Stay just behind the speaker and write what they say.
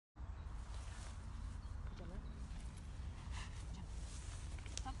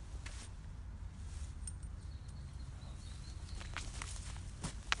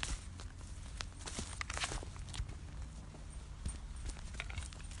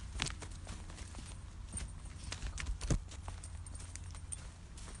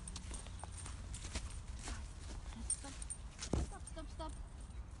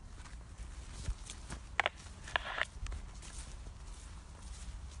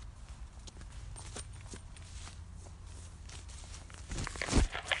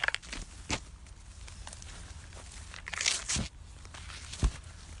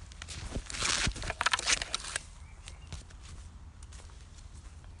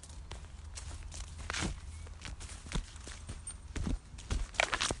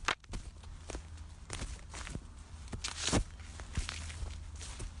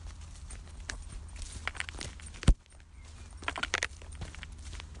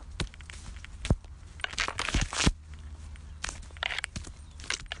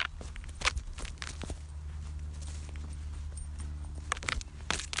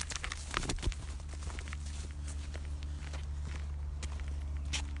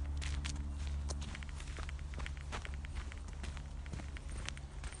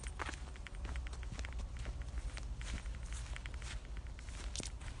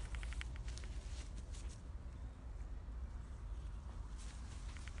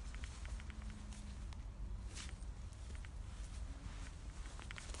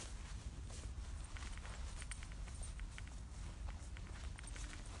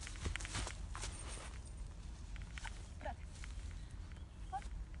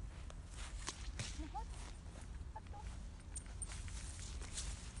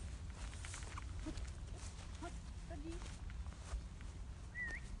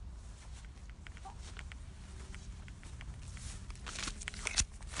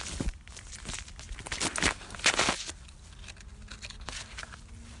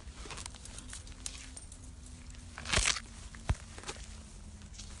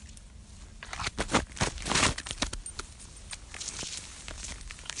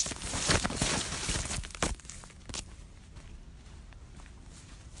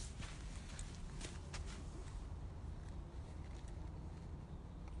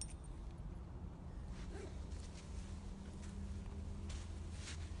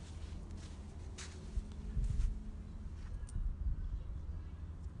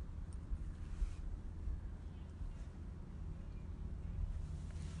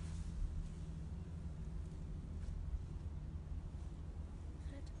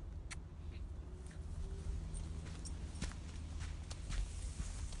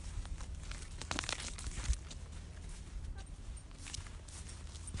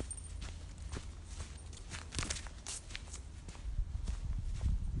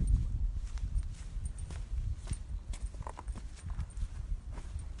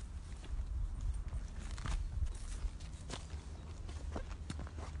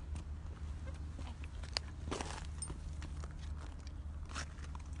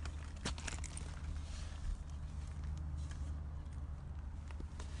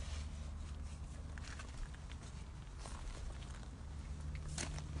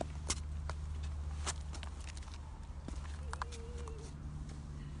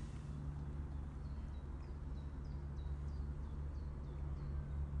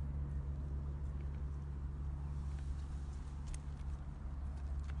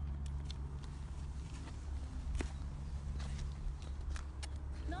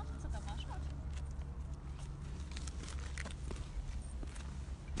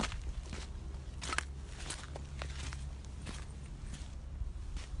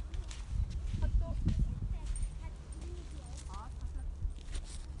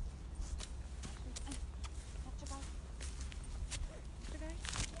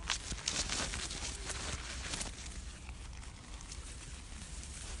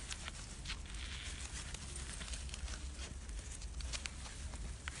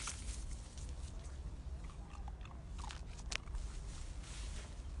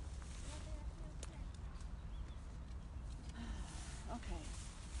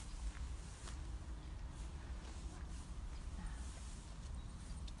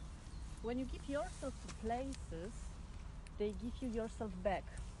When you give yourself to places, they give you yourself back.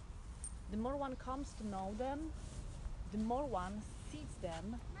 The more one comes to know them, the more one sees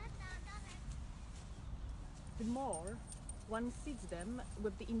them, the more one sees them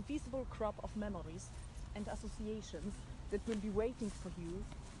with the invisible crop of memories and associations that will be waiting for you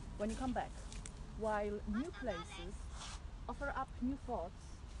when you come back. While new places offer up new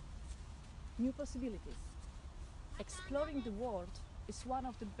thoughts, new possibilities. Exploring the world is one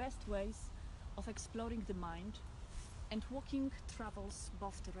of the best ways of exploring the mind, and walking travels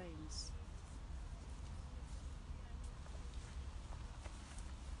both terrains.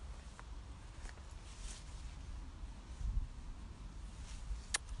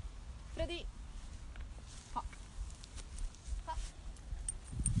 Ready? Ha. Ha.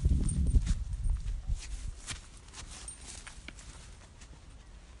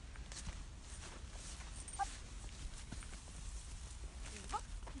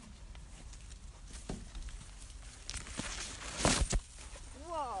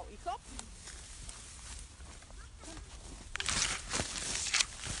 Wow, i hop.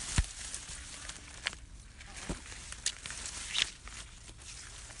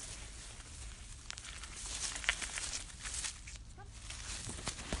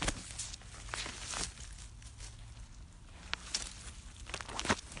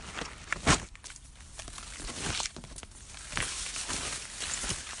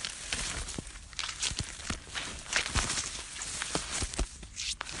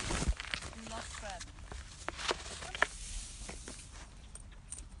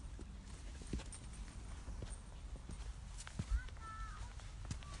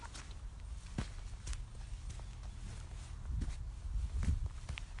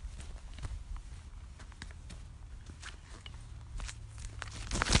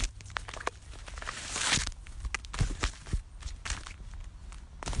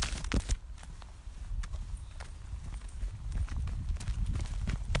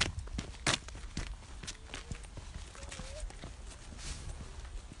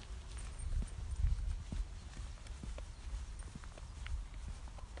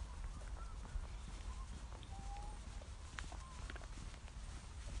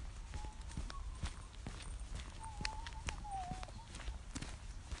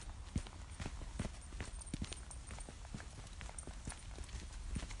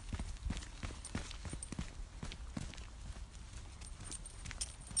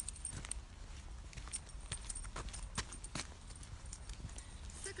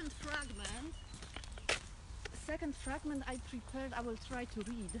 Second fragment I prepared, I will try to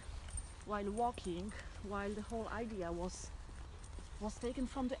read while walking, while the whole idea was taken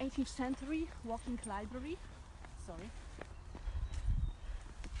from the 18th century walking library. Sorry.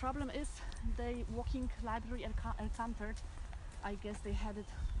 The problem is the walking library encountered, I guess they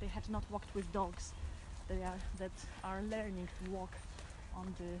had not walked with dogs that are learning to walk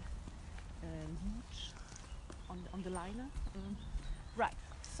on the leash, on the liner. Right,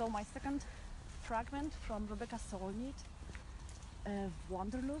 so my second fragment from Rebecca Solnit,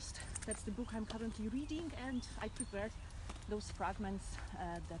 Wanderlust. That's the book I'm currently reading, and I prepared those fragments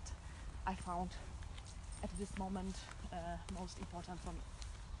that I found at this moment most important for me.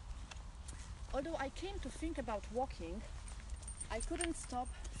 Although I came to think about walking, I couldn't stop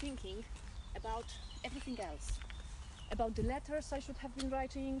thinking about everything else. About the letters I should have been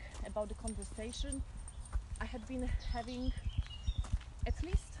writing, about the conversation I had been having, at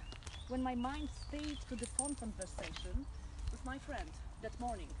least when my mind stayed to the phone conversation with my friend that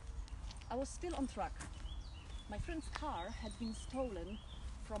morning. I was still on track. My friend's car had been stolen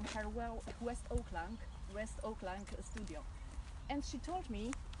from her West Oakland studio. And she told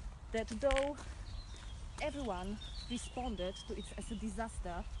me that though everyone responded to it as a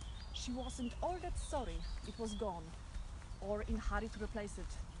disaster, she wasn't all that sorry it was gone or in a hurry to replace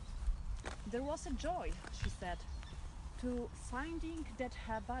it. There was a joy, she said, to finding that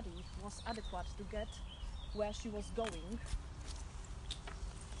her body was adequate to get where she was going.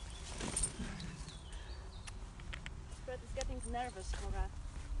 Fred is getting nervous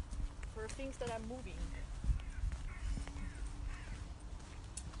for things that are moving.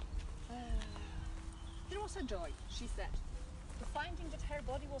 There was a joy, she said, to finding that her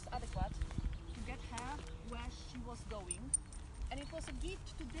body was adequate to get her where she was going, and it was a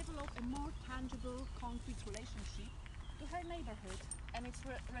gift to develop a more tangible, concrete relationship to her neighborhood and its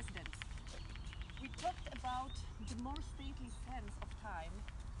residents. We talked about the more stately sense of time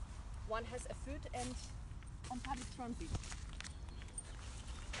one has afoot and on public transit.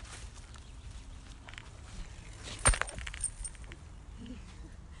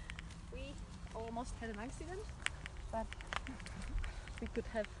 We almost had an accident, but we could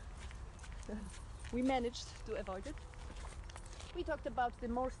have we managed to avoid it. We talked about the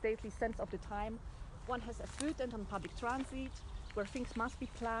more stately sense of the time one has afoot and on public transit, where things must be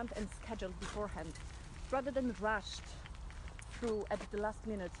planned and scheduled beforehand, rather than rushed through at the last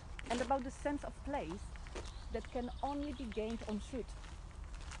minute, and about the sense of place that can only be gained on foot.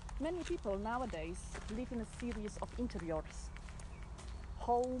 Many people nowadays live in a series of interiors: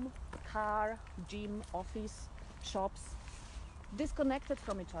 home, car, gym, office, shops, disconnected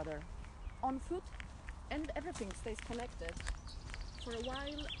from each other. On foot, and everything stays connected. For a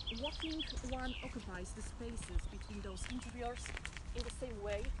while, walking, one occupies the spaces between those interiors in the same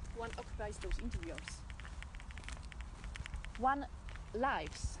way one occupies those interiors. One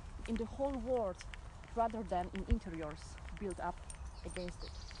lives in the whole world rather than in interiors built up against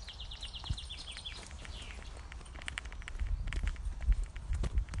it.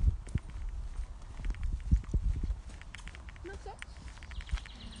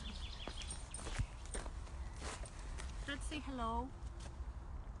 Let's say hello.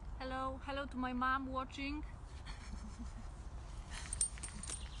 Hello to my mom watching.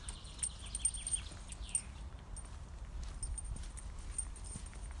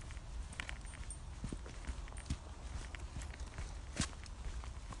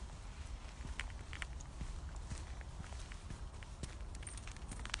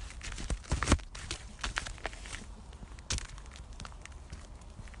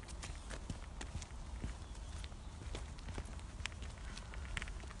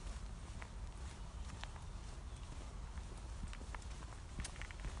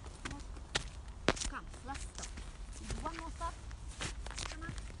 Last stop. One more stop. Come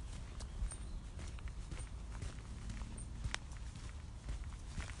on.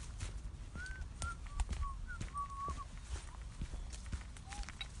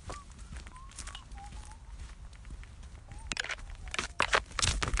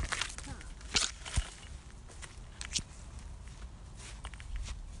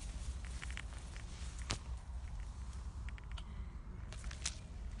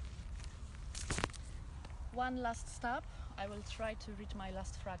 One last stop. I will try to read my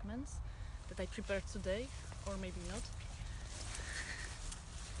last fragments that I prepared today, or maybe not.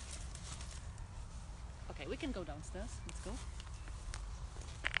 Okay, we can go downstairs. Let's go.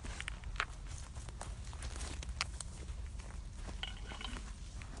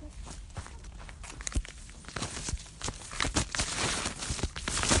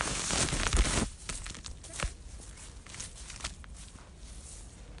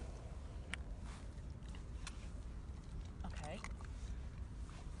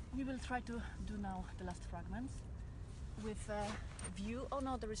 We will try to do now the last fragments with a view. Oh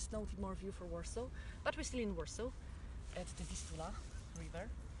no, there is no more view for Warsaw, but we're still in Warsaw at the Vistula river.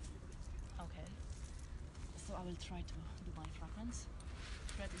 Okay, so I will try to do my fragments.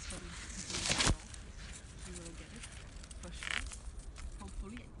 Fred is very off. He will get it for sure.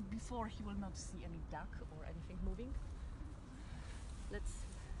 Hopefully, before he will not see any duck or anything moving.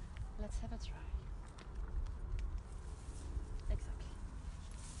 Let's have a try. Exactly.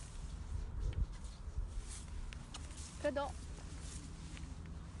 Fredo.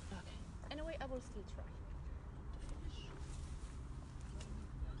 Okay. Anyway, I will still try to finish.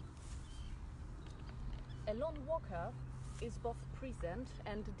 A lone walker is both present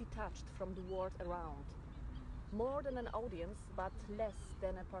and detached from the world around. More than an audience, but less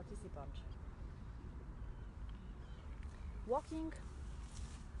than a participant. Walking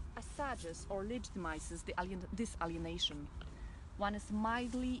assuages or legitimizes this alienation. One is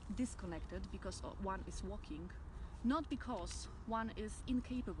mildly disconnected because one is walking, not because one is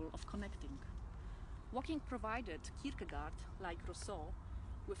incapable of connecting. Walking provided Kierkegaard, like Rousseau,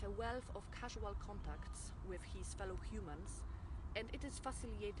 with a wealth of casual contacts with his fellow humans, and it is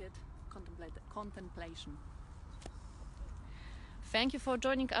facilitated contemplation. Thank you for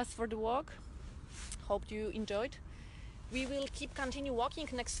joining us for the walk. Hope you enjoyed. We will continue walking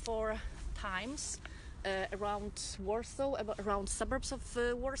next 4 times around Warsaw, around suburbs of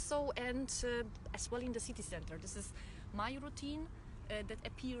Warsaw, and as well in the city center. This is my routine that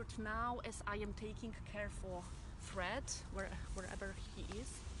appeared now as I am taking care for Fred, wherever he is,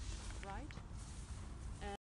 right?